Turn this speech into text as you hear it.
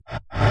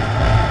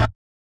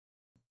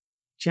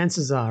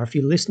chances are, if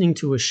you're listening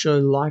to a show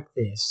like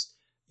this,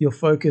 you're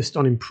focused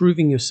on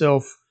improving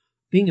yourself,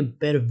 being a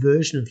better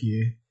version of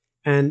you,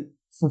 and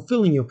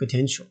fulfilling your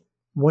potential,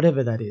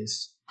 whatever that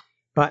is.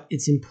 But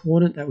it's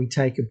important that we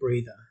take a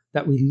breather,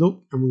 that we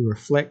look and we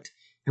reflect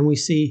and we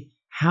see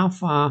how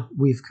far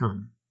we've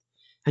come.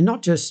 And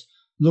not just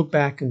look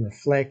back and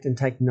reflect and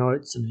take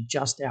notes and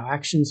adjust our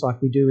actions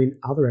like we do in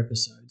other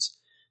episodes,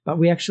 but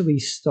we actually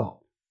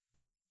stop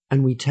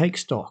and we take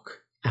stock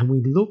and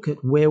we look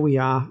at where we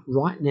are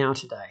right now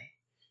today.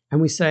 And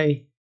we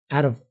say,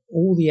 out of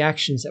all the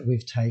actions that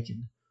we've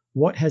taken,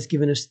 what has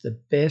given us the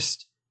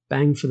best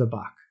bang for the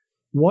buck?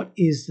 What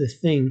is the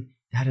thing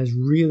that has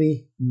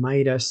really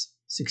made us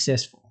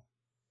successful?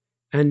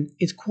 And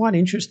it's quite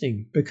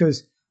interesting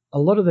because a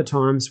lot of the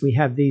times we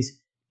have these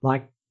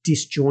like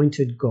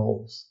disjointed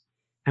goals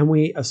and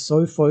we are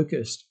so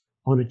focused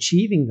on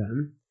achieving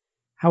them.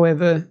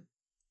 However,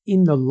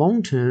 in the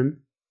long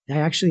term, they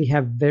actually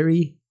have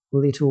very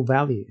little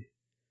value.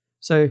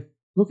 So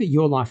look at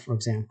your life, for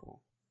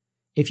example.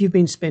 If you've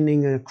been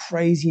spending a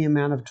crazy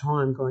amount of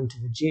time going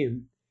to the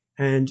gym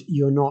and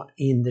you're not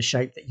in the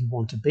shape that you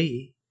want to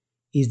be,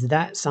 is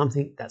that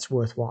something that's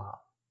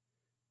worthwhile?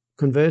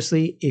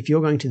 Conversely, if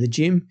you're going to the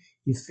gym,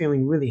 you're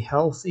feeling really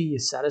healthy, you're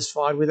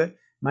satisfied with it,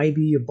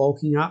 maybe you're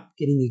bulking up,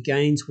 getting your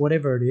gains,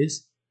 whatever it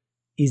is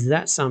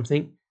that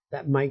something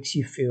that makes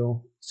you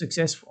feel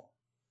successful?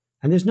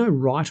 And there's no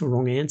right or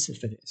wrong answer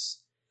for this.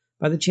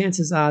 But the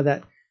chances are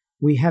that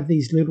we have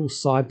these little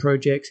side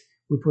projects,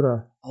 we put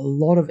a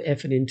lot of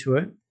effort into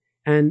it,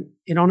 and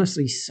it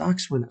honestly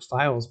sucks when it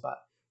fails, but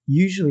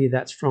usually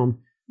that's from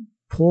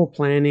poor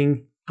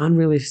planning,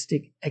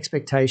 unrealistic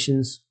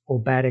expectations,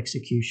 or bad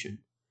execution.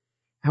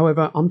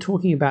 However, I'm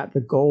talking about the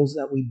goals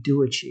that we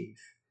do achieve.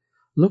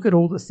 Look at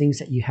all the things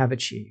that you have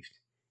achieved,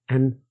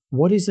 and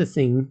what is the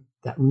thing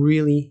that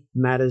really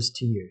matters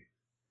to you?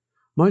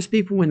 Most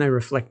people, when they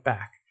reflect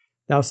back,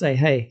 they'll say,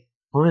 hey,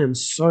 I am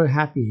so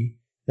happy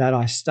that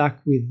I stuck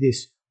with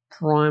this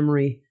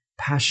primary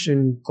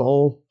passion,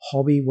 goal,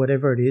 hobby,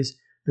 whatever it is,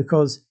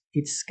 because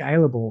it's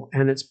scalable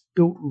and it's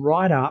built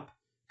right up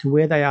to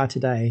where they are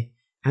today,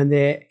 and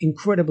they're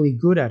incredibly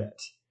good at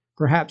it.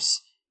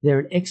 Perhaps they're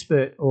an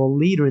expert or a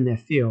leader in their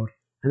field,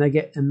 and they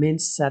get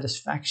immense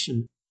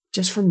satisfaction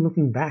just from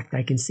looking back.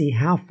 They can see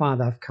how far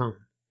they've come,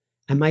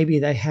 and maybe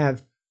they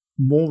have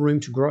more room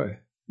to grow.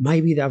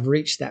 Maybe they've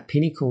reached that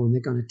pinnacle and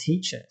they're going to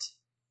teach it.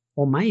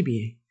 Or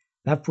maybe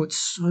they've put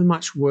so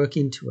much work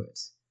into it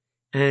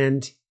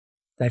and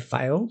they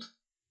failed,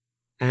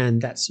 and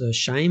that's a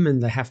shame,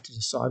 and they have to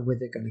decide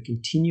whether they're going to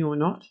continue or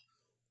not.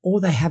 Or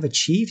they have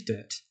achieved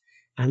it,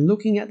 and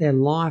looking at their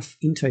life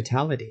in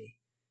totality,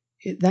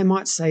 they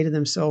might say to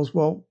themselves,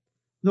 well,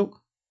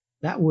 look,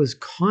 that was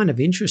kind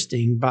of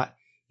interesting, but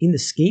in the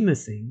scheme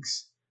of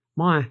things,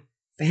 my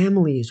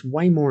family is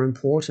way more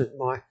important.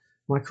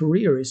 My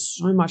career is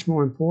so much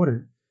more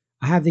important.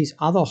 I have these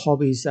other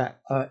hobbies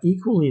that are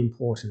equally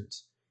important,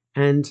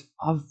 and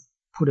I've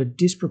put a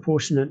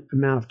disproportionate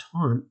amount of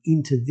time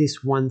into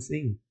this one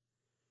thing.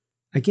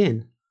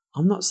 Again,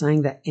 I'm not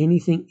saying that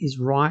anything is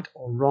right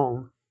or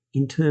wrong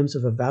in terms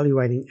of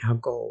evaluating our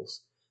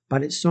goals,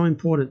 but it's so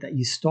important that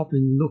you stop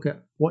and look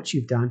at what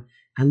you've done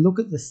and look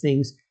at the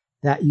things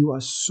that you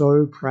are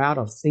so proud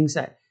of, things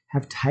that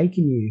have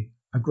taken you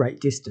a great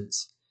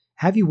distance.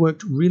 Have you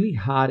worked really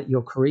hard at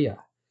your career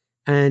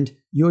and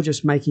you're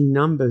just making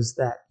numbers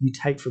that you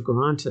take for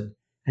granted,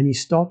 and you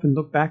stop and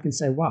look back and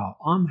say, wow,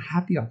 I'm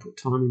happy I put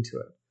time into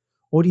it?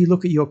 Or do you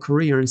look at your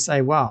career and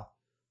say, wow,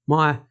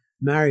 my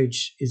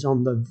marriage is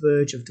on the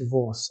verge of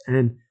divorce,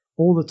 and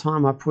all the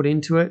time I put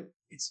into it,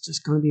 it's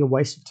just going to be a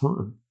waste of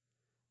time?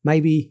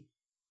 Maybe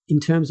in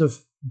terms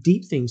of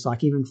deep things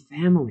like even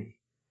family,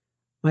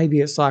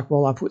 maybe it's like,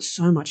 well, I put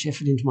so much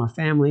effort into my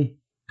family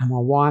and my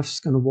wife's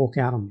going to walk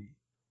out on me.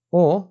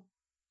 Or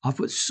I've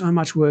put so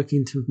much work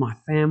into my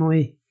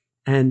family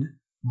and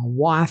my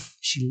wife,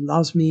 she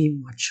loves me,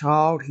 my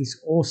child,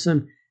 he's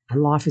awesome,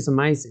 and life is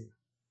amazing.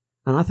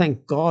 And I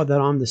thank God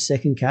that I'm the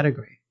second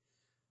category.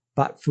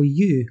 But for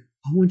you,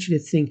 I want you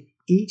to think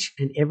each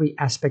and every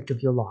aspect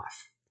of your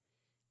life.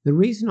 The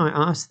reason I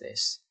ask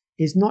this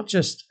is not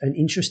just an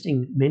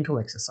interesting mental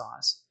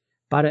exercise,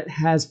 but it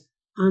has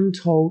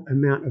untold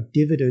amount of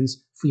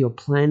dividends for your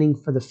planning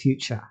for the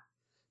future.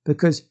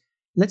 Because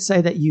let's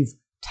say that you've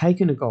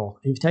taken a goal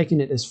and you've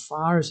taken it as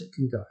far as it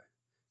can go.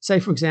 Say,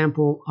 for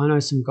example, I know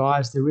some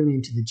guys, they're really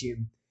into the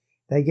gym.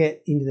 They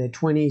get into their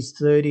 20s,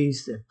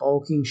 30s, they're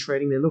bulking,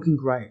 shredding, they're looking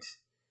great.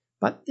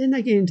 But then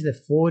they get into their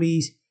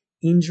 40s,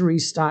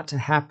 injuries start to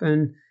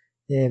happen,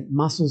 their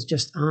muscles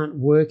just aren't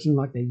working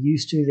like they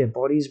used to, their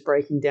body's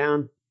breaking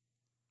down.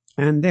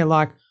 And they're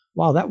like,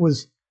 wow, that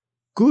was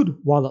good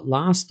while it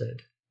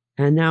lasted,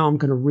 and now I'm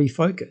going to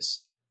refocus.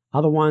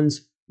 Other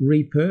ones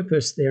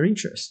repurpose their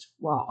interest.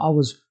 Wow, I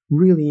was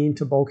really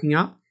into bulking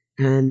up,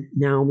 and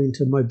now I'm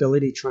into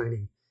mobility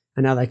training,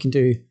 and now they can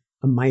do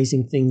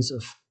amazing things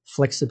of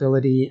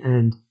flexibility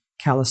and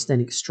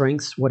calisthenic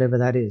strengths, whatever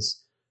that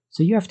is.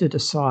 So you have to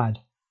decide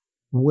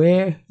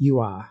where you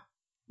are,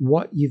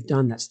 what you've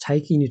done that's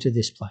taking you to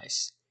this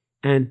place,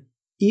 And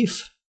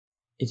if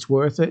it's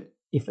worth it,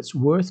 if it's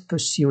worth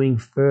pursuing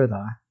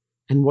further,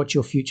 and what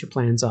your future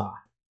plans are.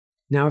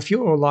 Now, if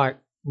you're like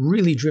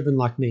really driven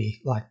like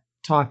me, like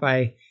type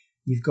A,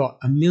 you've got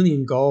a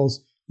million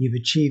goals, you've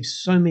achieved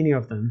so many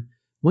of them,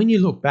 when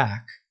you look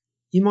back,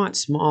 you might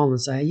smile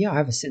and say, yeah, I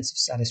have a sense of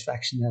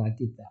satisfaction that I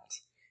did that.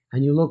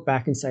 And you look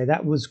back and say,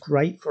 that was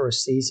great for a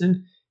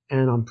season,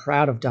 and I'm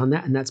proud I've done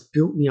that, and that's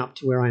built me up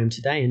to where I am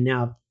today, and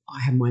now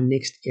I have my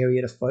next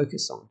area to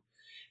focus on.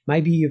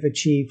 Maybe you've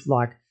achieved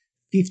like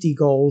 50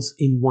 goals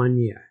in 1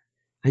 year,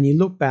 and you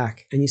look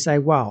back and you say,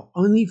 wow,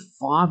 only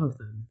 5 of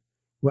them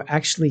were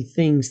actually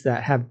things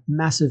that have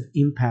massive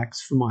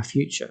impacts for my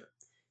future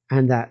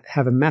and that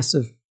have a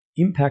massive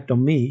impact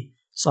on me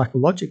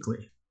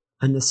psychologically.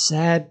 And the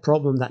sad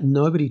problem that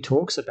nobody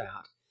talks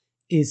about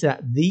is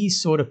that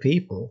these sort of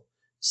people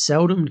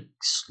seldom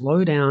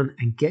slow down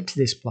and get to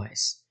this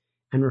place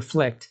and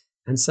reflect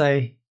and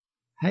say,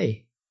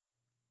 hey,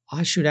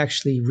 I should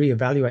actually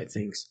reevaluate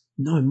things.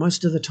 No,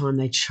 most of the time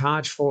they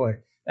charge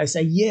forward. They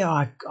say, yeah,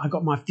 I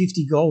got my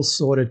 50 goals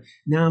sorted.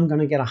 Now I'm going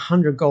to get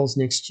 100 goals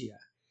next year.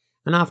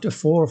 And after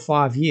 4 or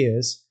 5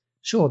 years,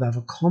 sure, they've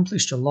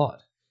accomplished a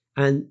lot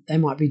and they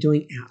might be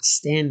doing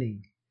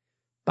outstanding.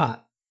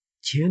 But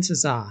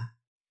chances are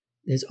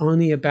there's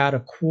only about a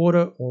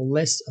quarter or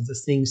less of the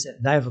things that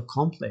they've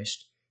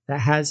accomplished that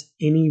has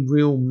any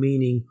real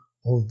meaning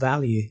or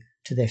value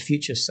to their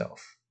future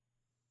self.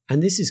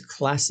 And this is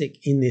classic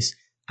in this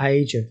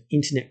age of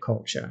internet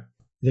culture.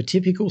 The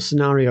typical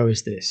scenario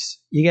is this.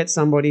 You get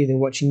somebody, they're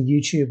watching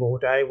YouTube all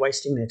day,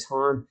 wasting their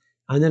time,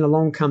 and then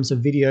along comes a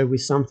video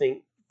with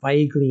something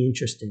vaguely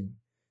interesting.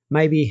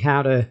 Maybe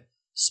how to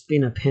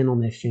spin a pen on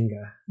their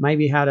finger.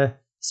 Maybe how to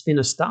spin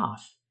a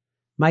staff.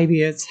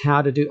 Maybe it's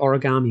how to do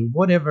origami,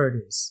 whatever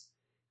it is.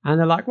 And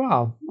they're like,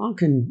 wow, I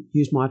can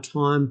use my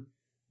time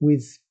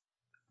with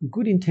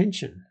good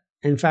intention.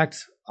 In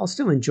fact, I'll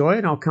still enjoy it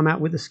and I'll come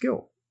out with a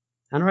skill.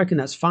 And I reckon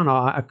that's fun.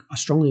 I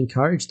strongly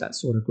encourage that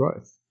sort of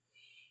growth.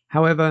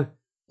 However,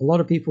 a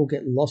lot of people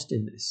get lost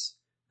in this.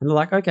 And they're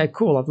like, okay,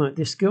 cool, I've learned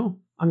this skill.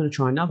 I'm going to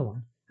try another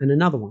one and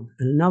another one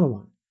and another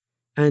one.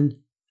 And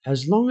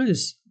as long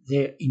as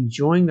they're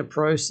enjoying the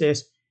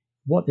process,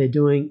 what they're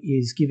doing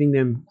is giving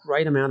them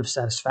great amount of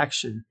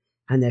satisfaction,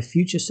 and their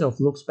future self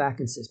looks back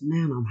and says,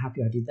 man, I'm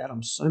happy I did that.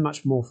 I'm so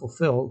much more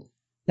fulfilled.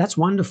 That's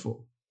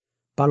wonderful.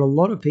 But a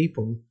lot of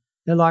people,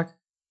 they're like,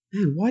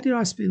 man, why did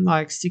I spend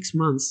like 6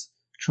 months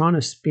trying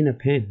to spin a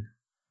pen?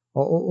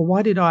 Or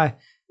why did I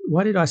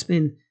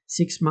spend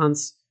 6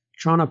 months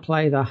trying to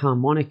play the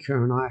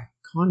harmonica and I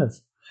kind of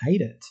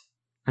hate it?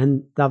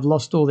 And they've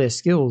lost all their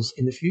skills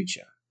in the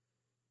future.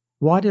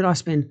 Why did I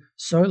spend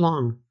so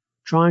long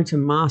trying to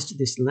master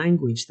this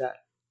language that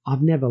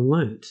I've never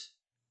learnt?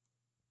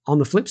 On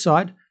the flip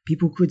side,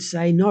 people could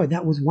say, no,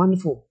 that was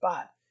wonderful,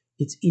 but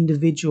it's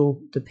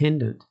individual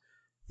dependent.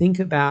 Think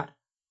about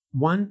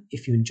 1,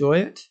 if you enjoy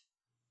it,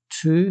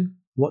 2,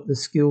 what the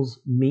skills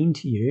mean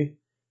to you,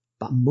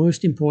 but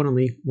most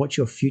importantly, what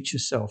your future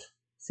self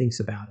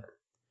thinks about it.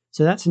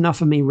 So that's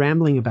enough of me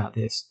rambling about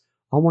this.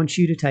 I want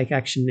you to take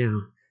action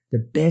now.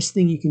 The best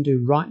thing you can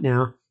do right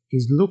now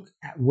is look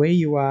at where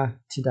you are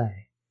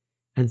today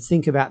and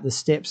think about the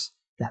steps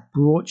that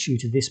brought you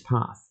to this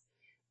path.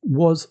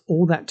 Was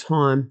all that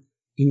time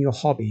in your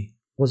hobby,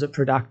 was it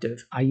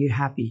productive? Are you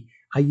happy?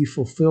 Are you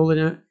fulfilled in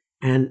it?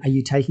 And are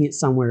you taking it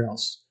somewhere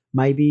else?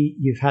 Maybe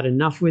you've had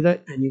enough with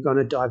it and you're going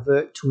to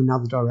divert to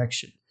another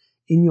direction.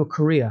 In your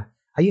career,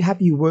 are you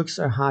happy you worked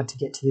so hard to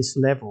get to this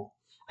level?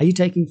 Are you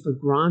taking for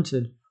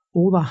granted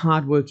all the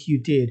hard work you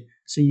did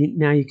so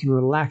now you can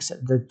relax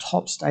at the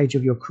top stage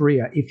of your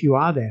career if you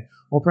are there?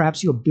 Or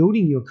perhaps you're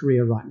building your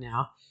career right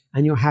now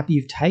and you're happy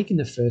you've taken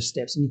the first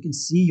steps and you can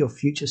see your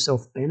future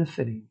self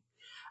benefiting.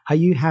 Are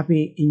you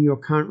happy in your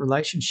current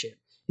relationship?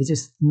 Is there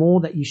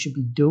more that you should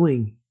be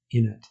doing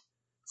in it?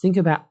 Think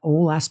about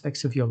all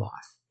aspects of your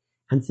life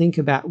and think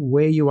about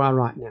where you are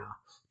right now.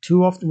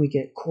 Too often we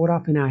get caught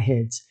up in our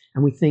heads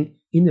and we think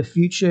in the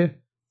future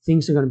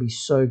things are going to be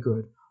so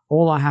good.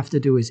 All I have to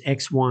do is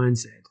X, Y, and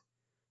Z.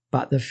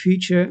 But the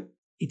future,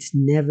 it's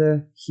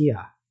never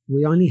here.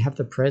 We only have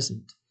the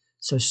present.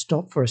 So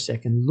stop for a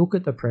second, look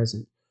at the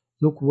present,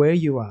 look where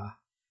you are,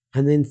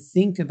 and then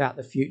think about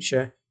the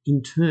future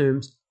in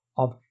terms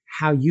of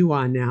how you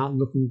are now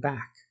looking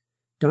back.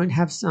 Don't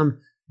have some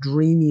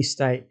dreamy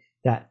state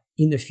that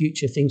in the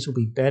future things will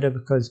be better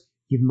because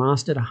you've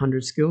mastered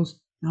 100 skills.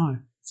 No,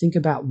 think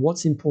about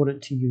what's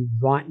important to you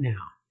right now.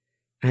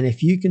 And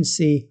if you can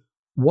see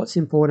what's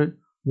important,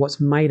 what's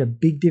made a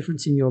big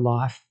difference in your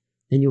life,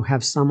 then you'll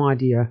have some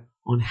idea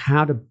on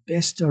how to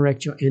best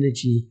direct your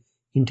energy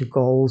into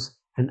goals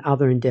and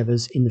other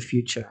endeavors in the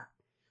future.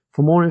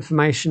 For more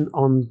information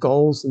on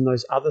goals and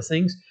those other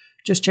things,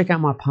 just check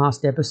out my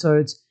past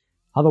episodes.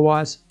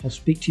 Otherwise, I'll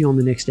speak to you on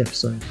the next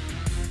episode.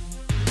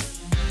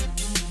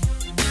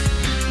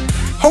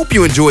 Hope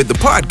you enjoyed the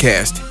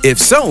podcast. If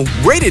so,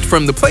 rate it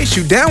from the place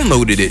you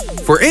downloaded it.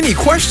 For any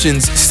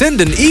questions, send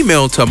an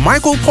email to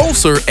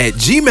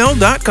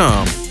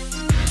michaelpulser@gmail.com.